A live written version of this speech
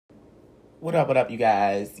What up, you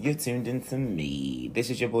guys? You're tuned into me. This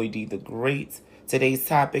is your boy D the Great. Today's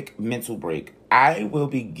topic, mental break. I will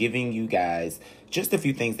be giving you guys just a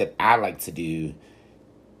few things that I like to do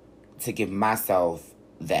to give myself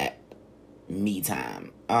that me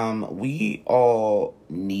time. We all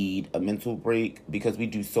need a mental break because we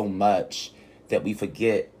do so much that we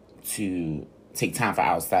forget to take time for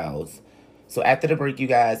ourselves. So after the break, you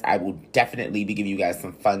guys, I will definitely be giving you guys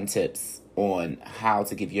some fun tips on how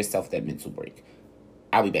to give yourself that mental break.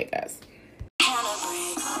 I'll be back, guys.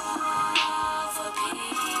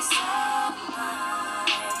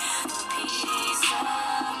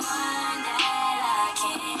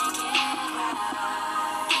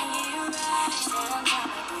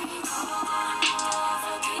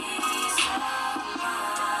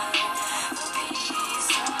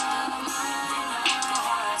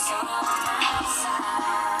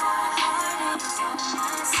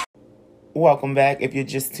 Welcome back. If you're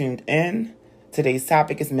just tuned in, today's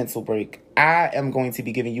topic is mental break. I am going to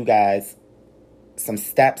be giving you guys some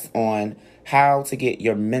steps on how to get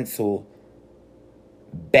your mental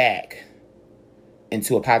back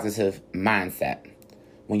into a positive mindset.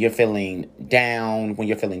 When you're feeling down, when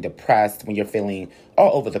you're feeling depressed, when you're feeling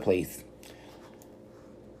all over the place.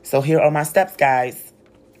 So here are my steps, guys.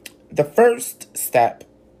 The first step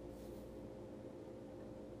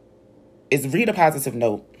is read a positive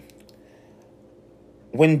note.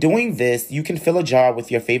 When doing this, you can fill a jar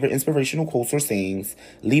with your favorite inspirational quotes or sayings.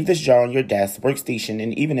 Leave this jar on your desk, workstation,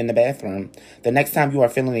 and even in the bathroom. The next time you are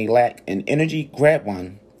feeling a lack in energy, grab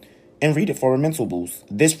one and read it for a mental boost.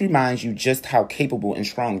 This reminds you just how capable and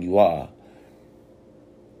strong you are.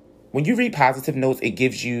 When you read positive notes, it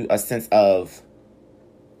gives you a sense of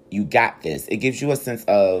you got this. It gives you a sense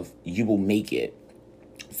of you will make it.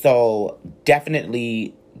 So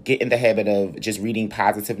definitely get in the habit of just reading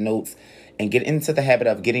positive notes. And get into the habit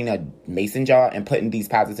of getting a mason jar and putting these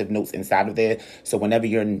positive notes inside of there. So whenever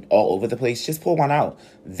you're all over the place, just pull one out.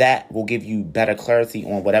 That will give you better clarity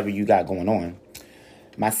on whatever you got going on.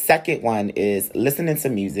 My second one is listening to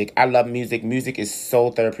music. I love music. Music is so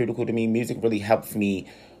therapeutical to me. Music really helps me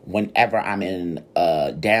whenever I'm in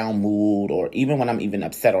a down mood or even when I'm even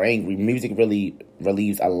upset or angry. Music really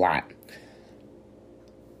relieves a lot.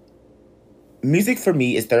 Music for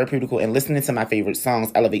me is therapeutical, and listening to my favorite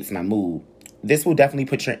songs elevates my mood. This will definitely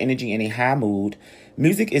put your energy in a high mood.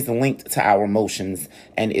 Music is linked to our emotions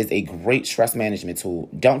and is a great stress management tool.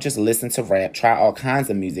 Don't just listen to rap. Try all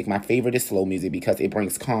kinds of music. My favorite is slow music because it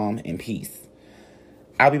brings calm and peace.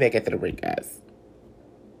 I'll be back after the break, guys.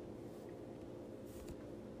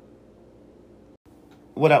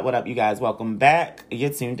 What up, you guys? Welcome back.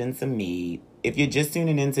 You're tuned into me. If you're just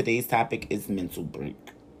tuning in, today's topic is mental break.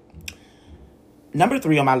 Number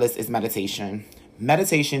 3 on my list is meditation.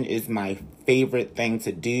 Meditation is my favorite thing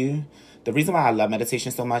to do. The reason why I love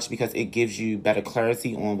meditation so much because it gives you better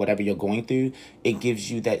clarity on whatever you're going through. It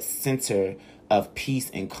gives you that center of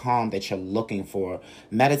peace and calm that you're looking for.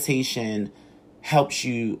 Meditation helps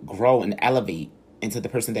you grow and elevate into the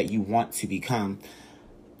person that you want to become.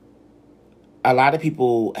 A lot of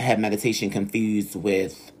people have meditation confused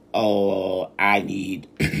with, I need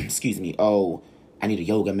I need a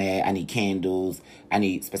yoga mat, I need candles, I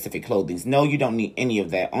need specific clothing. No, you don't need any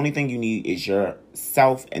of that. Only thing you need is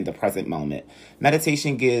yourself in the present moment.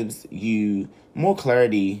 Meditation gives you more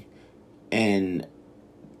clarity and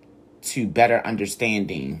to better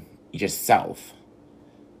understanding yourself.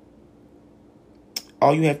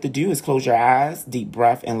 All you have to do is close your eyes, deep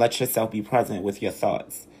breath, and let yourself be present with your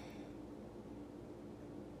thoughts.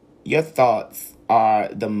 Your thoughts are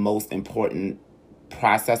the most important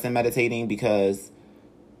process in meditating because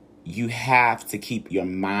you have to keep your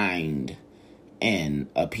mind in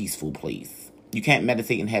a peaceful place. You can't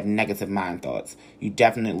meditate and have negative mind thoughts. You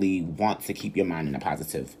definitely want to keep your mind in a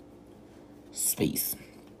positive space.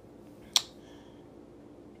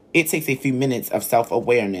 It takes a few minutes of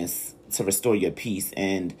self-awareness to restore your peace,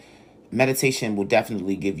 and meditation will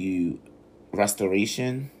definitely give you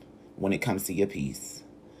restoration when it comes to your peace.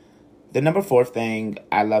 The number 4 thing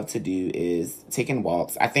I love to do is taking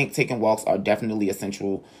walks. I think taking walks are definitely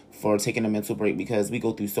essential for taking a mental break because we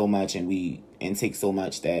go through so much and we intake so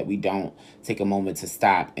much that we don't take a moment to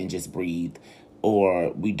stop and just breathe,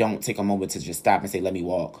 or we don't take a moment to just stop and say, let me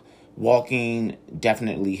walk. Walking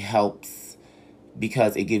definitely helps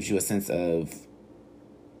because it gives you a sense of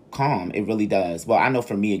calm. It really does. Well, I know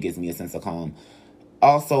for me, it gives me a sense of calm.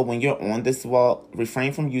 Also, when you're on this walk,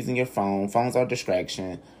 refrain from using your phone. Phones are a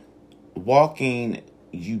distraction. Walking,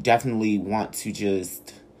 you definitely want to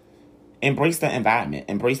just embrace the environment,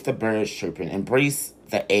 embrace the birds chirping, embrace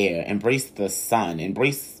the air, embrace the sun,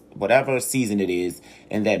 embrace whatever season it is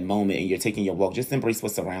in that moment, and you're taking your walk, just embrace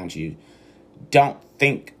what's around you. Don't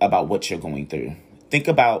think about what you're going through. Think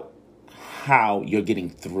about how you're getting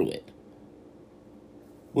through it.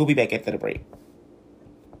 We'll be back after the break.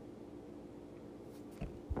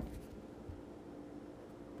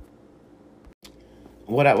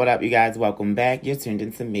 What up, you guys? Welcome back. You're tuned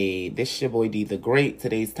into me. This is your boy D the Great.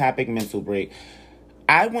 Today's topic, mental break.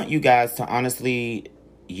 I want you guys to honestly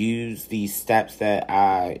use these steps that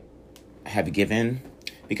I have given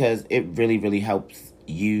because it really, really helps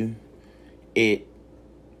you. It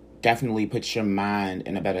definitely puts your mind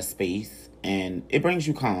in a better space and it brings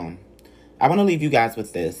you calm. I want to leave you guys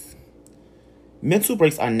with this. Mental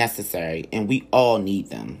breaks are necessary and we all need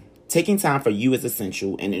them. Taking time for you is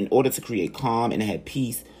essential, and in order to create calm and have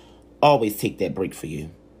peace, always take that break for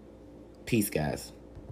you. Peace, guys.